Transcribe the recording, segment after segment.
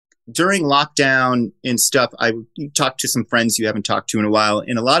during lockdown and stuff, I talked to some friends you haven't talked to in a while,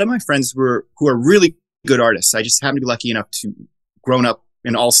 and a lot of my friends who are really good artists. I just happen to be lucky enough to grown up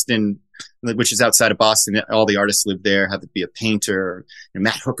in Allston, which is outside of Boston. All the artists live there. Have to be a painter,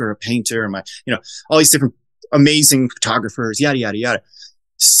 Matt Hooker, a painter, and all these different amazing photographers, yada yada yada.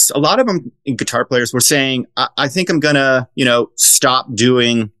 A lot of them guitar players were saying, I think I'm gonna, stop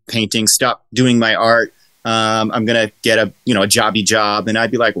doing painting, stop doing my art. I'm going to get a jobby job. And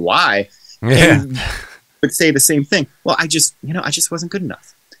I'd be like, why? Yeah. And would say the same thing. Well, I just wasn't good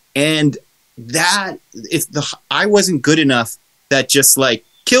enough. And that I wasn't good enough, that just like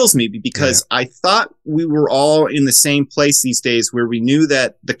kills me, because I thought we were all in the same place these days, where we knew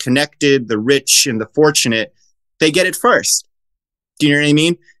that the connected, the rich, and the fortunate, they get it first. Do you know what I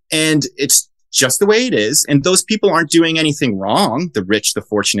mean? And it's just the way it is. And those people aren't doing anything wrong. The rich, the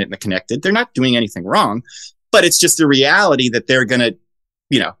fortunate, and the connected, they're not doing anything wrong, but it's just a reality that they're going to,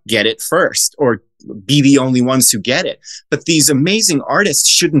 get it first, or be the only ones who get it. But these amazing artists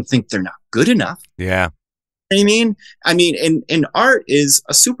shouldn't think they're not good enough. Yeah. I mean, and art is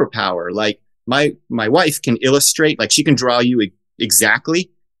a superpower. Like my wife can illustrate, like she can draw you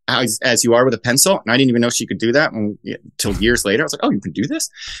exactly as you are with a pencil. And I didn't even know she could do that until years later. I was like, oh, you can do this.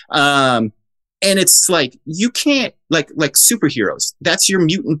 And it's like, you can't, like superheroes, that's your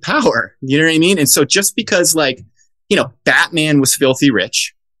mutant power. You know what I mean? And so just because Batman was filthy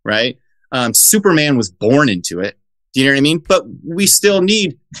rich, right? Superman was born into it. Do you know what I mean? But we still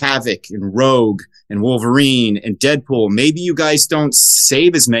need Havoc and Rogue and Wolverine and Deadpool. Maybe you guys don't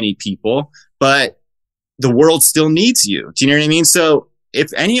save as many people, but the world still needs you. Do you know what I mean? So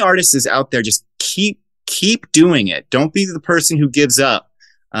if any artist is out there, just keep doing it. Don't be the person who gives up.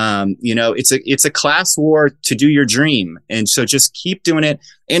 It's a class war to do your dream. And so just keep doing it.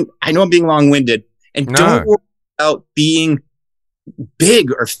 And I know I'm being long-winded, and don't worry about being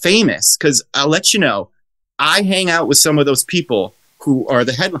big or famous, because I'll let you know, I hang out with some of those people who are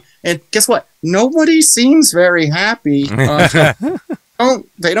the headline, and guess what? Nobody seems very happy.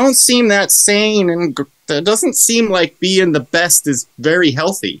 They don't seem that sane, and it doesn't seem like being the best is very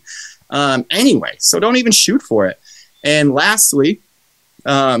healthy. Anyway, so don't even shoot for it. And lastly,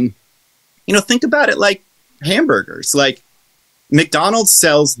 think about it like hamburgers. Like McDonald's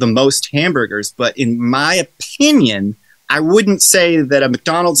sells the most hamburgers, but in my opinion, I wouldn't say that a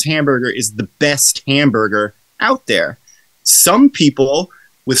McDonald's hamburger is the best hamburger out there. Some people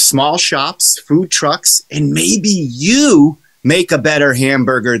with small shops, food trucks, and maybe you make a better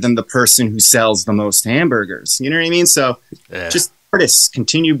hamburger than the person who sells the most hamburgers. You know what I mean? So just artists,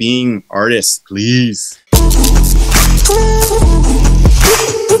 continue being artists, please.